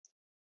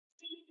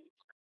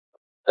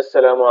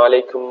Assalamu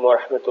alaikum wa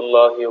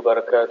rahmatullahi wa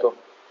barakatuh.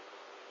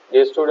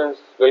 Dear students,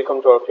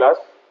 welcome to our class.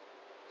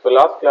 So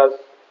last class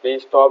we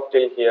stopped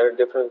till here,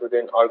 difference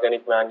between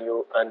organic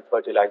manure and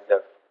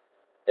fertilizer.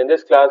 In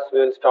this class we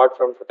will start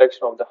from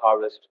protection of the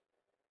harvest.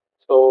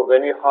 So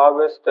when we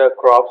harvest the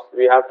crops,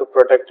 we have to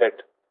protect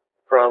it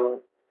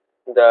from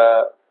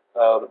the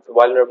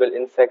vulnerable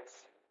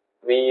insects,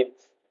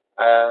 weeds,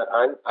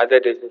 and other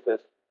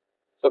diseases.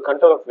 So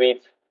control of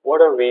weeds.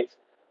 What are weeds?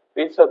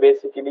 Weeds are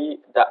basically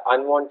the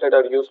unwanted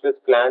or useless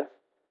plants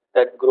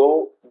that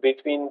grow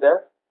between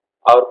the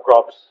our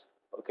crops.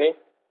 Okay.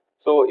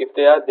 So if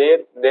they are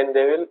there, then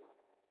they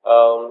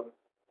will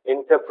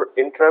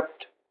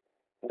interrupt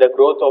the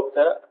growth of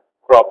the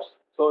crops.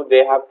 So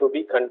they have to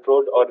be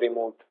controlled or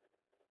removed.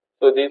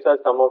 So these are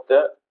some of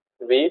the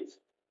weeds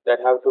that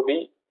have to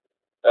be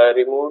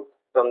removed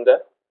from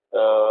the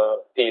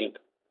field.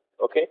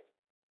 Okay.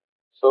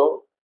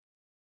 So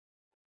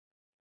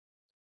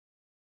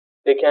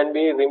they can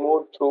be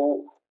removed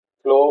through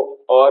flow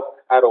or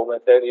arrow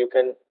method. You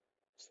can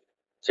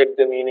check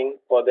the meaning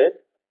for this.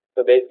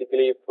 So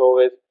basically, flow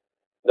is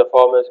the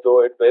farmers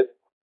do it with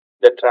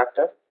the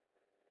tractor,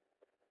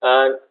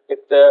 and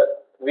if the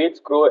weeds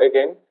grow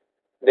again,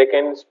 they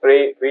can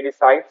spray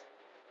weedicides.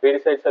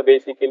 Weedicides are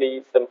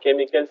basically some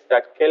chemicals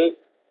that kill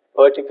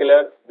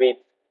particular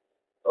weeds.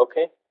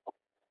 Okay,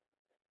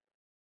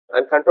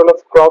 and control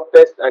of crop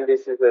pests and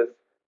diseases.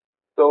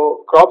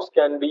 So crops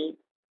can be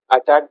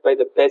attacked by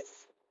the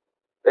pests.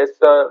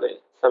 Pests are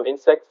some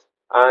insects,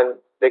 and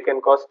they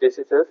can cause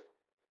diseases.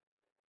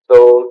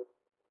 So,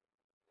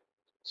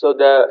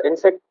 the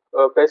insect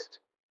pests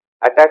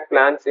attack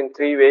plants in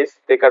three ways.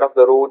 They cut off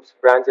the roots,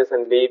 branches,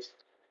 and leaves.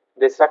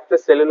 They suck the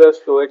cellular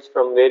fluids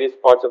from various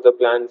parts of the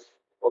plants.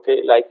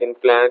 Okay, like in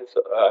plants,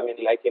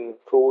 like in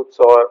fruits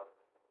or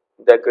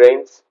the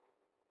grains,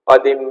 or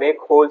they make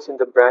holes in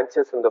the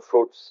branches and the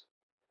fruits.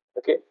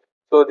 Okay,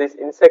 so these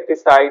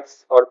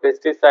insecticides or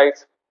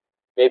pesticides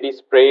may be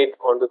sprayed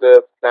onto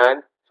the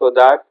plant so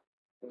that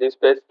these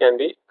pests can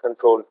be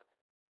controlled.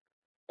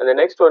 And the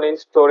next one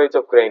is storage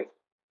of grain.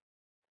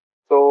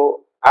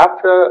 So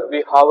after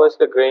we harvest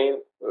the grain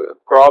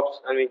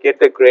crops and we get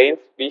the grains,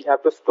 we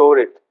have to store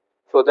it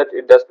so that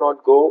it does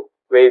not go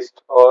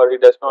waste or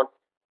it does not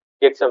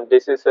get some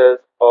diseases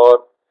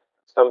or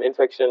some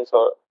infections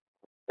or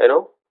you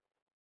know.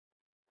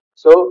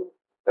 So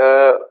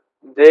uh,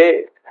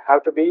 they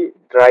have to be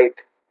dried.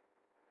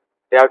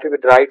 They have to be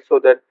dried so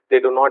that they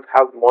do not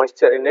have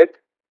moisture in it,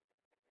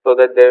 so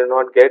that they do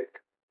not get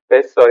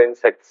pests or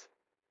insects.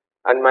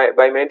 And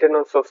by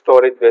maintenance of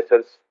storage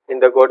vessels in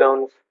the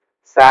godowns,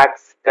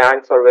 sacks,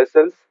 tanks, or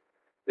vessels.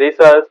 These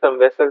are some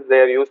vessels they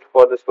are used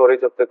for the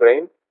storage of the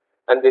grain,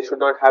 and they should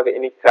not have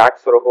any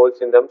cracks or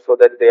holes in them so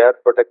that they are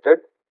protected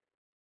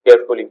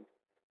carefully.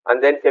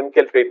 And then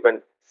chemical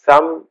treatment.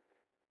 Some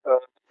uh,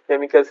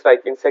 chemicals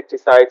like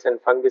insecticides and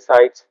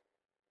fungicides,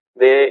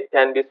 they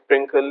can be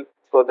sprinkled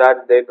so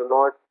that they do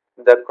not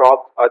the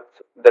crop or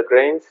the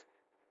grains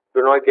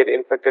do not get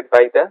infected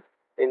by the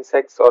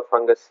insects or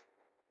fungus.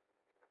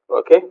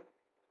 Okay,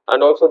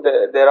 and also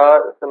there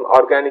are some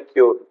organic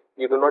cure.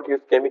 You do not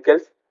use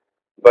chemicals,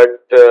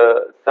 but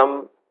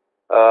some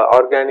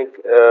organic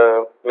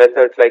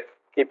methods like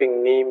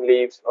keeping neem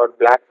leaves or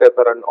black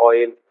pepper and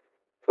oil.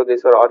 So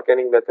these are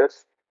organic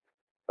methods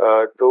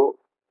to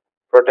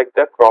protect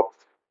the crops.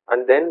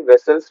 And then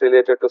vessels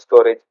related to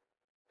storage.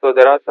 So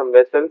there are some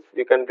vessels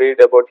you can read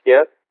about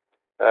here.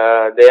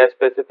 They are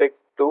specific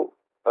to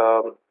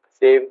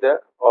save the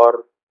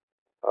or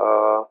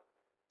uh,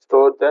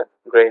 store the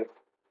grain.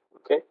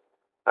 Okay,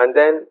 and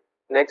then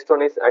next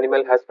one is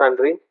animal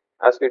husbandry.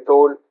 As we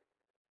told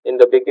in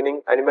the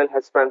beginning, animal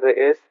husbandry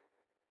is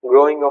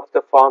growing of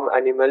the farm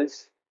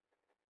animals,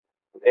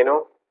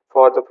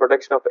 for the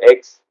production of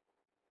eggs,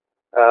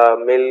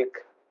 milk,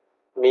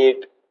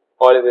 meat,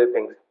 all of these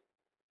things.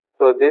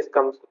 So this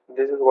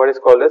is what is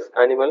called as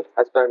animal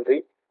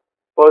husbandry.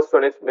 First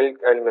one is milk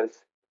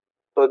animals.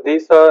 So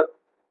these are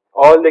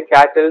all the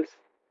cattle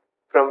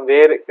from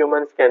where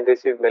humans can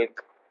receive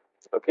milk.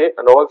 Okay,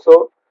 and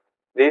also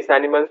these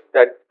animals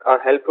that are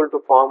helpful to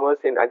farmers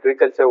in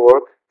agriculture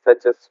work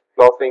such as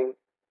ploughing,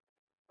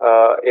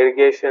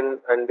 irrigation,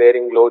 and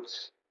bearing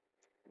loads.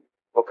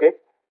 Okay,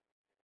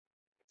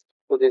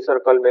 so these are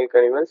called milk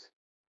animals.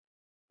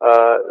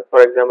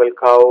 For example,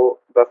 cow,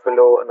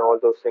 buffalo, and all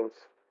those things.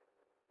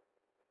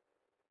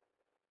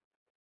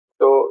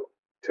 So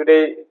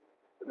today,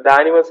 the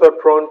animals are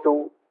prone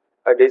to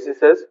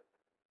diseases.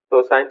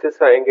 So scientists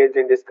are engaged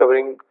in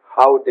discovering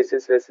how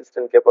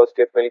disease-resistant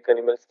capacity of milk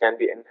animals can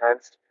be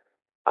enhanced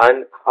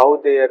and how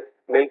their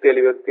milk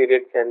delivery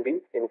period can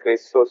be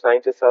increased. So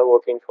scientists are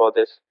working for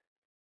this.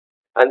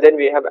 And then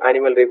we have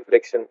animal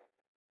reproduction.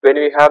 When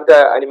we have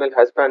the animal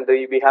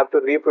husbandry, we have to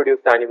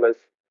reproduce the animals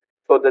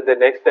so that the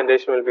next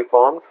generation will be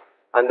formed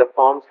and the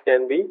farms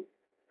can be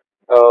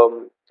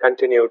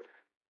continued.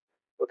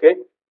 Okay.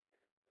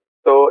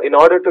 So in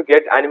order to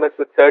get animals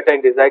with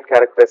certain desired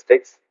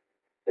characteristics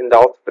in the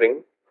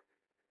offspring,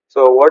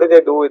 so what do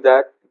they do with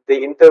that?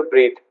 They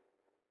interbreed.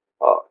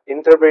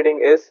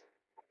 Interbreeding is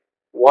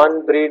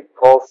one breed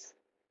of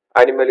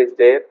animal is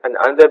there and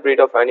another breed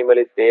of animal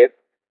is there,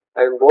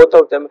 and both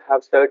of them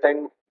have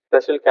certain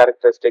special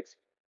characteristics.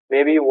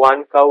 Maybe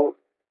one cow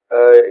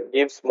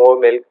gives more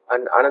milk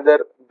and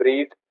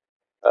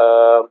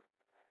uh,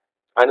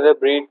 another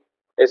breed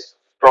is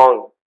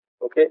strong.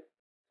 Okay,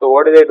 so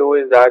what do they do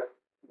is that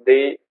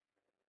they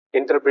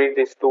interbreed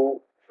these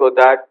two so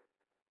that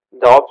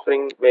the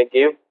offspring may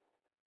give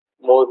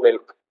more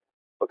milk.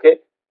 Okay,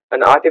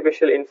 and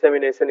artificial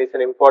insemination is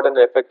an important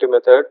and effective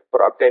method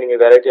for obtaining a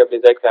variety of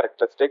desired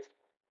characteristics.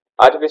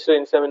 Artificial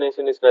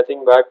insemination is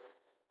nothing but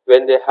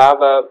when they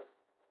have a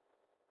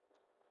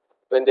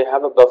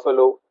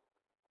buffalo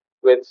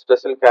with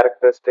special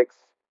characteristics,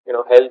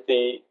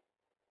 healthy,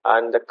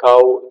 and the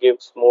cow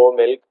gives more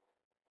milk.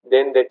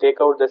 Then they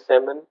take out the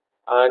semen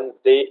and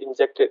they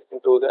inject it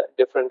into the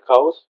different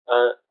cows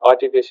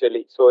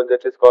artificially. So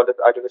that is called as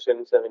artificial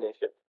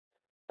insemination.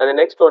 And the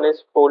next one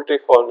is poultry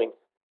farming.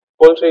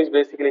 Poultry is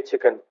basically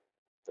chicken.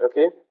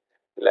 Okay,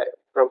 like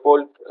from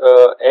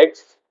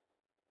eggs,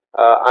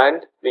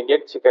 and we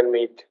get chicken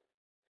meat.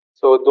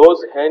 So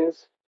those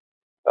hens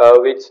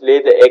which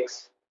lay the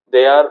eggs,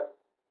 they are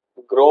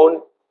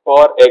grown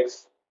for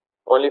eggs,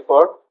 only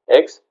for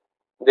eggs.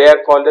 They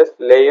are called as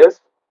layers.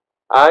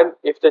 And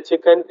if the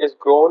chicken is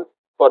grown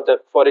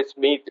for its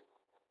meat,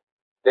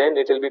 then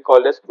it will be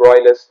called as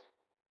broilers.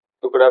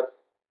 You could have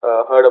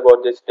heard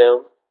about this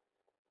term.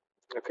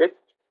 Okay,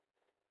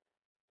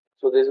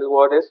 so this is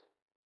what is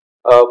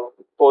uh,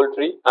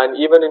 poultry, and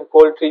even in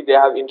poultry they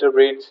have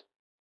interbreeds.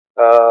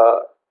 Uh,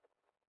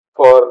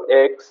 for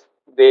eggs,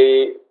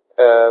 they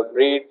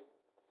breed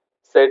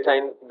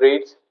certain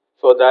breeds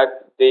so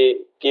that they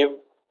give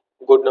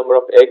good number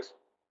of eggs,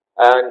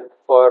 and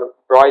for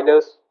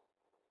broilers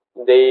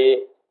they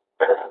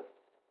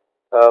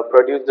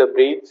produce the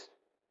breeds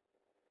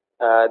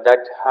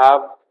that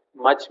have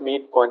much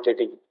meat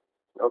quantity.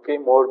 Okay,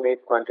 more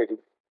meat quantity.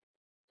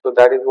 So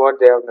that is what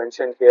they have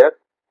mentioned here.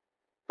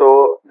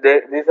 So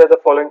these are the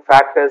following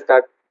factors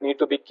that need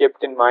to be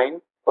kept in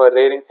mind for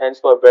rearing hens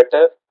for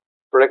better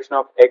production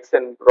of eggs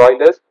and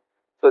broilers.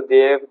 So they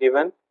have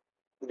given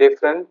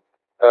different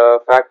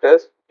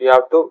factors. You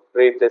have to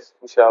read this,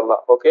 inshallah.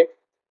 Okay,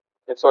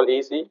 it's all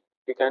easy.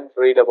 You can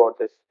read about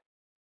this.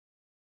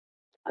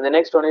 And the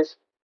next one is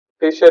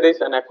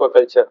fisheries and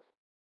aquaculture.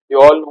 You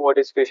all know what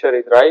is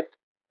fisheries, right?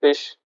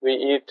 Fish we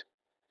eat.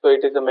 So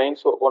it is the main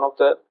one of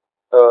the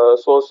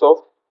source of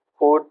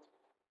food,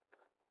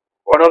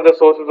 one of the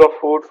sources of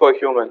food for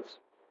humans.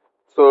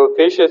 So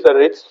fish is a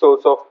rich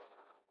source of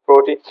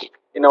protein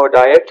in our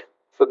diet.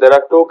 So there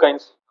are two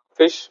kinds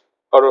fish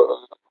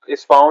or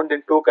is found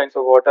in two kinds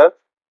of water.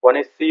 One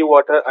is sea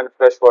water and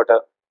fresh water.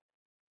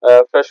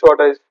 Fresh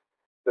water is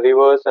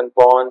rivers and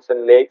ponds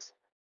and lakes,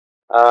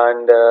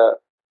 and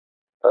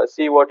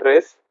sea water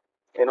is,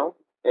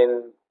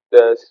 in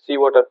the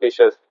seawater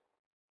fishes.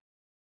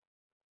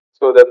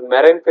 So the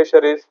marine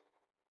fisheries,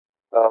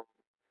 uh,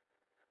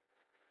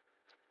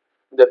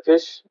 the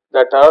fish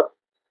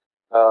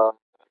uh,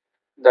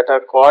 that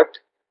are caught,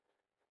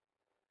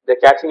 the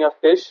catching of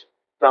fish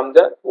from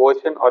the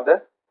ocean or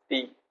the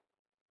sea.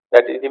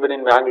 That is, even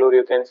in Mangalore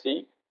you can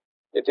see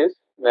it is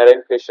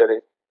marine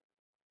fisheries.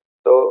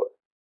 So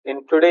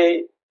in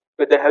today,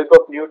 with the help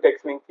of new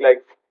techniques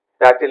like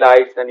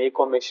satellites and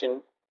eco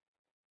mission,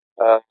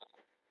 uh,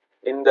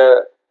 in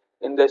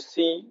the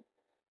sea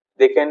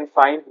they can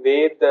find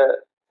where the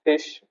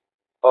fish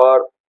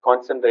are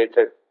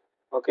concentrated.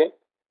 Okay,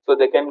 so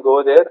they can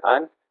go there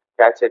and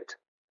catch it.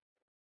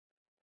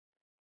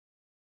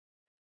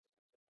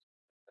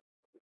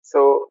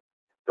 So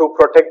to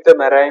protect the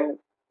marine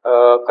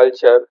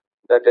culture,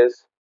 that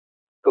is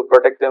to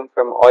protect them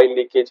from oil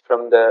leakage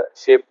from the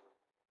ship,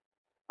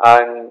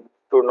 and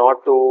to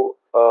not to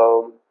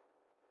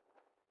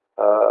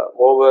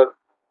over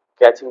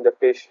catching the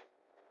fish.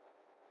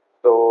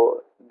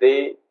 So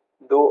they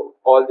do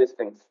all these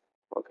things.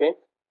 Okay,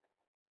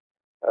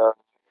 uh,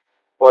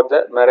 for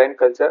the marine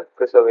culture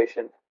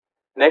preservation.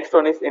 Next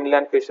one is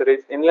inland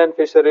fisheries. Inland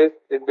fisheries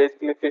is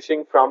basically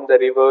fishing from the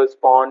rivers,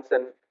 ponds,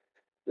 and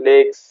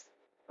lakes,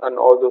 and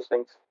all those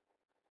things.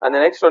 And the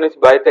next one is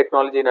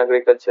biotechnology in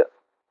agriculture.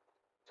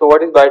 So,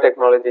 what is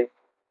biotechnology?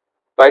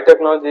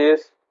 Biotechnology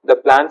is the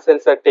plant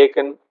cells are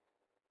taken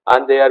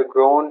and they are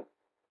grown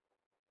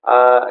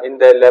in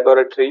the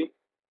laboratory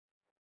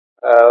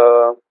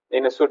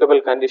in a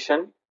suitable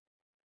condition.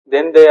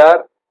 Then they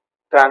are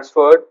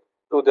transferred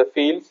to the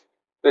fields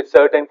with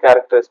certain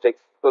characteristics.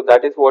 So,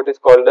 that is what is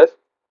called as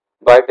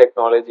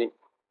biotechnology.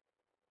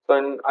 So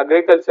in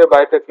agriculture,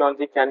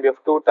 biotechnology can be of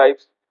two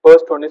types.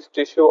 First one is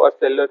tissue or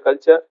cellular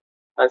culture,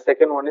 and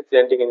second one is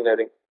genetic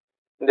engineering.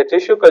 In the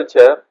tissue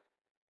culture,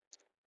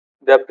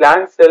 the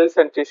plant cells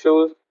and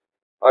tissues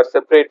are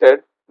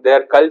separated. They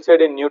are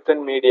cultured in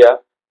nutrient media.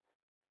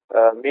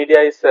 Media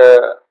is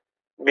a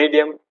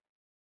medium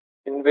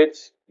in which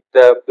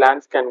the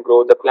plants can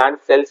grow, the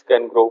plant cells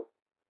can grow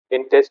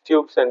in test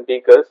tubes and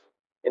beakers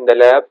in the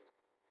lab.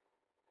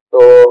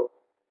 So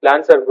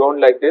plants are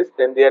grown like this,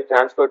 then they are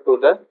transferred to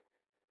the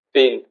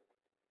field.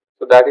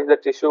 So that is the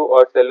tissue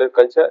or cellular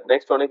culture.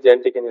 Next one is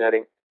genetic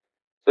engineering.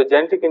 So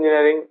genetic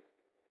engineering,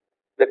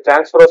 the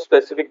transfer of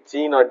specific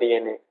gene or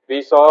DNA.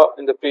 We saw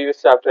in the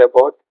previous chapter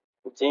about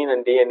gene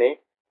and DNA.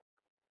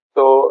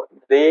 So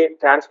they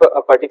transfer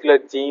a particular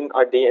gene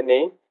or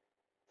DNA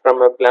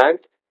from a plant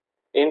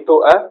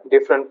into a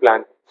different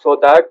plant so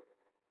that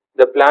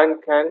the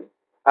plant can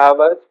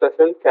have a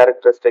special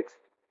characteristics.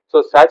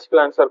 So such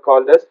plants are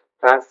called as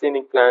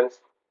transgenic plants,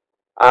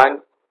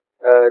 and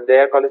they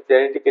are called as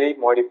genetically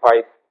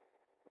modified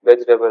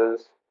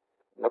vegetables,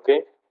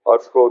 okay, or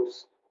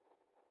fruits.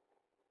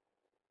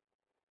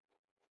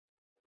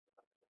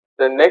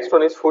 The next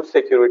one is food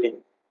security.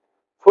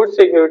 Food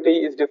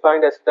security is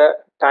defined as the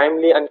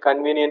timely and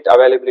convenient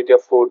availability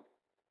of food.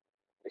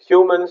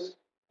 Humans,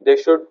 they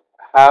should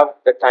have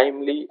the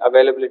timely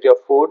availability of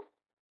food,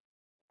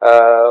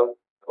 uh,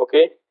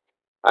 okay,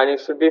 and it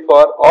should be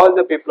for all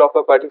the people of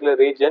a particular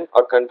region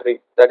or country.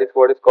 That is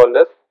what is called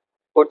as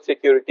food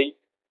security.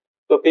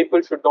 So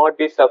people should not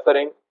be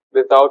suffering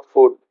without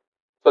food.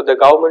 So the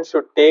government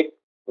should take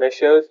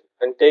measures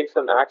and take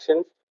some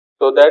actions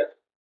so that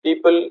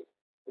people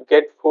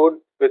get food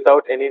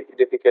without any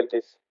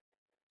difficulties.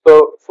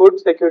 So food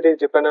security is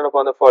dependent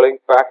upon the following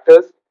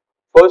factors.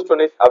 First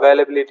one is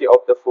availability of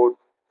the food.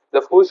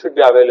 The food should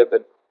be available.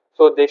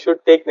 So they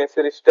should take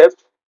necessary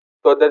steps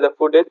so that the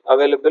food is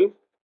available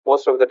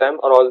most of the time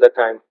or all the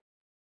time.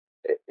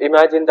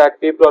 Imagine that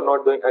people are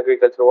not doing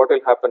agriculture. What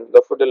will happen?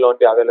 The food will not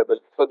be available.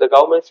 So the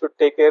government should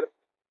take care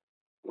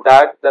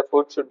that the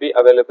food should be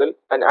available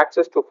and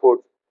access to food.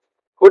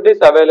 Food is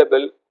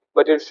available,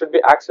 but it should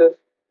be access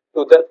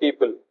to the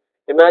people.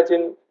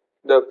 Imagine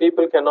the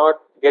people cannot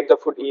get the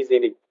food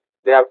easily.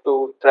 They have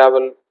to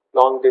travel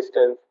long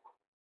distance.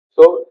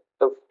 So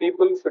the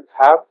people should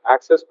have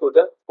access to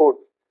the food.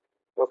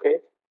 Okay.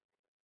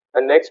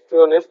 And next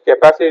one is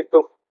capacity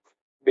to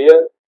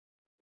bear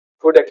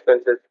food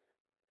expenses.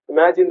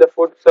 Imagine the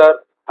foods are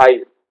high,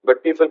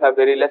 but people have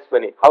very less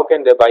money. How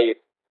can they buy it?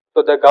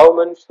 So the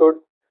government should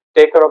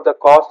take care of the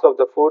cost of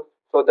the food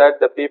so that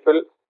the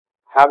people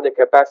have the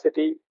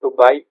capacity to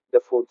buy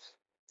the foods.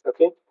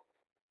 Okay.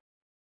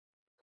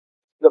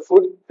 The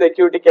food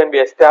security can be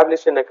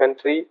established in a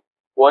country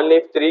only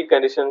if three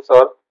conditions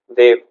are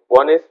there.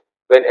 One is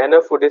when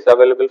enough food is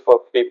available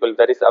for people,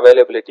 that is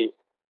availability,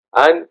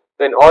 and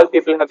when all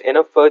people have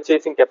enough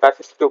purchasing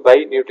capacity to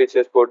buy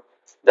nutritious food,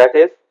 that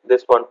is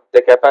this one,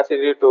 the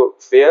capacity to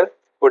bear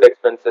food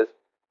expenses.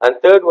 And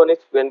third one is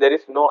when there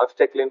is no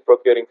obstacle in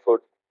procuring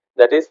food,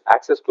 that is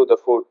access to the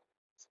food.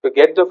 To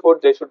get the food,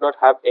 they should not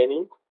have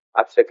any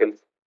obstacles.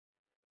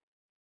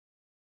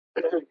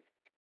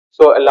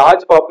 So a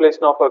large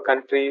population of a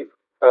country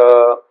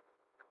uh,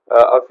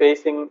 are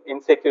facing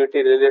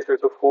insecurity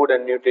related to food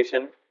and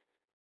nutrition,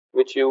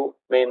 which you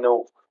may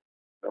know.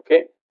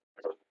 Okay,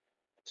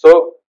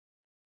 so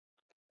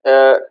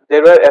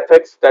there were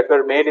efforts that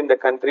were made in the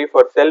country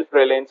for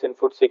self-reliance in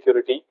food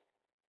security.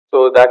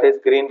 So that is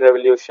Green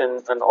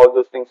Revolution and all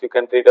those things. You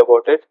can read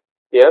about it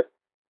here.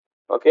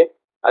 Okay,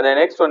 and the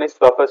next one is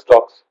buffer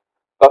stocks.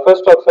 Buffer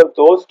stocks are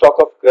those stock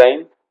of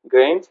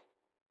grains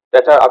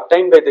that are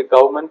obtained by the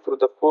government through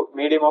the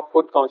medium of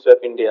Food Council of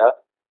India.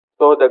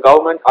 So the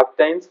government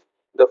obtains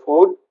the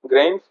food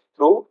grains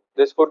through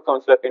this Food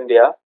Council of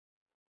India.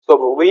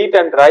 So wheat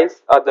and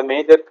rice are the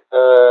major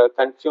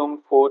consumed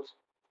foods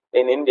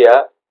in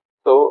India.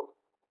 So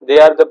they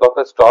are the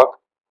buffer stock.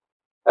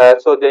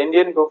 So the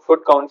Indian Food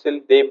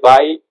Council, they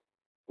buy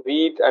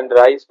wheat and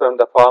rice from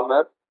the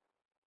farmer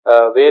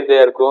where they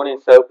are grown in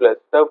surplus.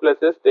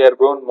 Surpluses, they are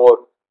grown more.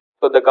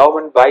 So the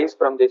government buys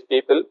from these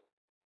people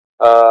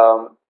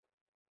um,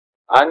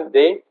 and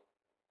they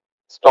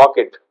stock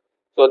it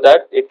so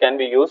that it can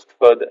be used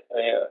further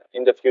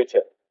in the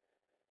future.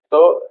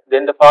 So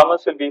then the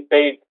farmers will be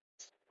paid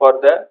for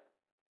the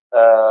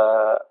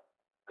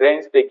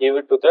grains they give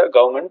it to the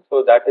government.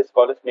 So that is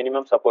called as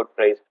minimum support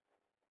price.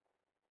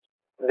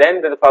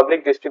 Then the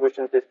public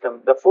distribution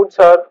system. The foods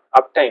are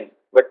obtained,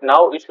 but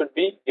now it should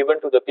be given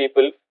to the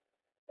people.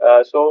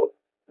 So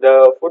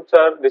the foods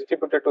are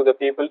distributed to the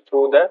people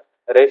through the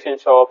ration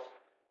shops,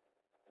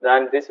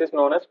 and this is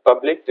known as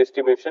public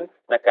distribution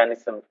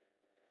mechanism.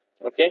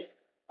 Okay,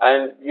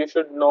 and you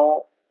should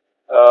know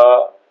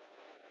uh,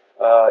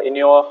 in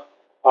your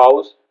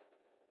house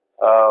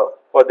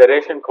for the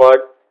ration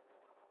card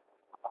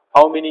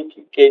how many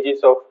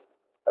kgs of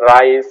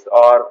rice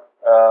or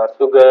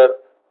sugar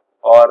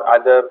or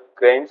other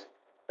grains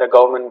the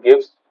government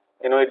gives.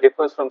 You know, it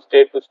differs from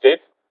state to state.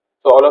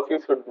 So all of you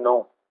should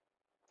know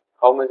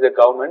how much the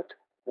government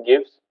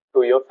gives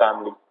to your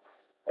family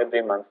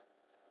every month.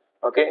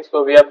 Okay,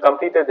 so we have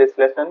completed this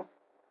lesson.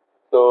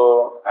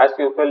 So as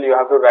usual, you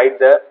have to write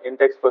the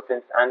in-text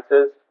questions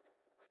answers,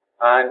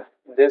 and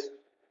this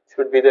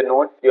should be the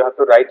notes. You have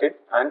to write it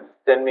and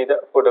send me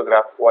the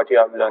photograph what you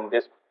have learned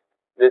this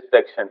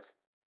section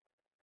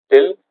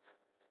till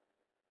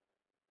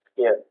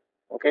here.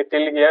 Okay,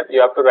 till here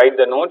you have to write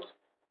the notes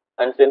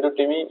and send it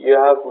to me. You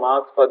have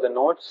marks for the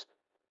notes,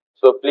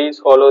 so please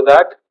follow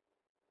that,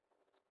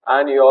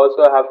 and you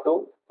also have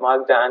to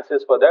mark the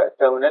answers for the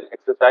terminal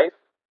exercise.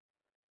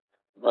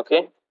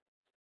 Okay,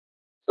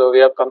 so we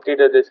have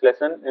completed this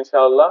lesson.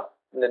 Inshallah,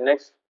 in the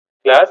next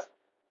class,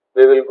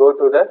 we will go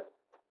to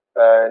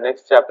the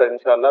next chapter.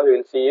 Inshallah, we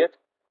will see it.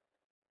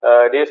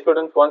 Dear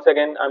students, once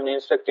again, I'm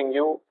instructing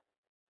you,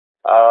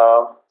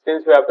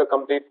 since we have to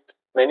complete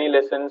many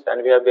lessons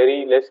and we have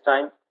very less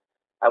time,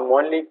 I'm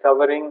only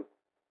covering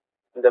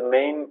the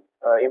main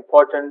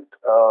important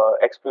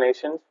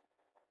explanations.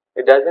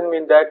 It doesn't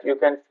mean that you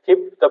can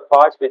skip the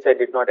parts which I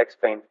did not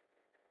explain.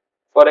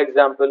 For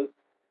example,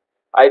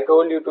 I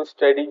told you to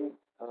study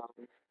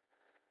um,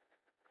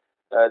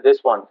 this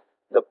one,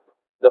 the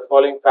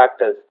following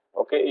factors.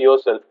 Okay,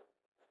 yourself.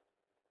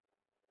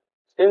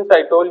 Since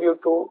I told you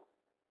to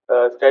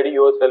study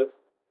yourself,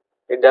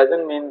 it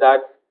doesn't mean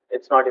that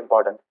it's not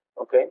important.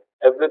 Okay,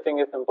 everything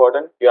is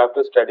important. You have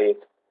to study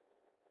it.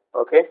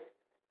 Okay,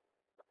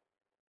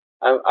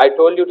 I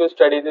told you to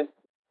study this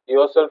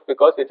yourself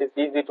because it is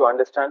easy to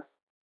understand.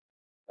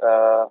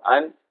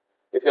 And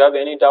if you have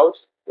any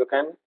doubts, you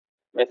can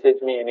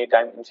message me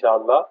anytime,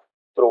 inshallah,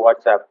 through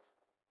WhatsApp.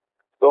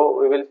 So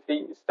we will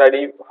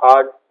study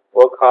hard,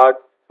 work hard,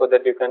 so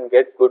that you can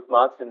get good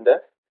marks in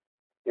the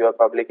your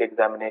public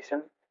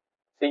examination.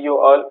 See you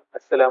all.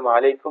 Assalamu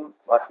alaikum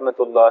wa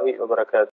rahmatullahi wa barakatuh.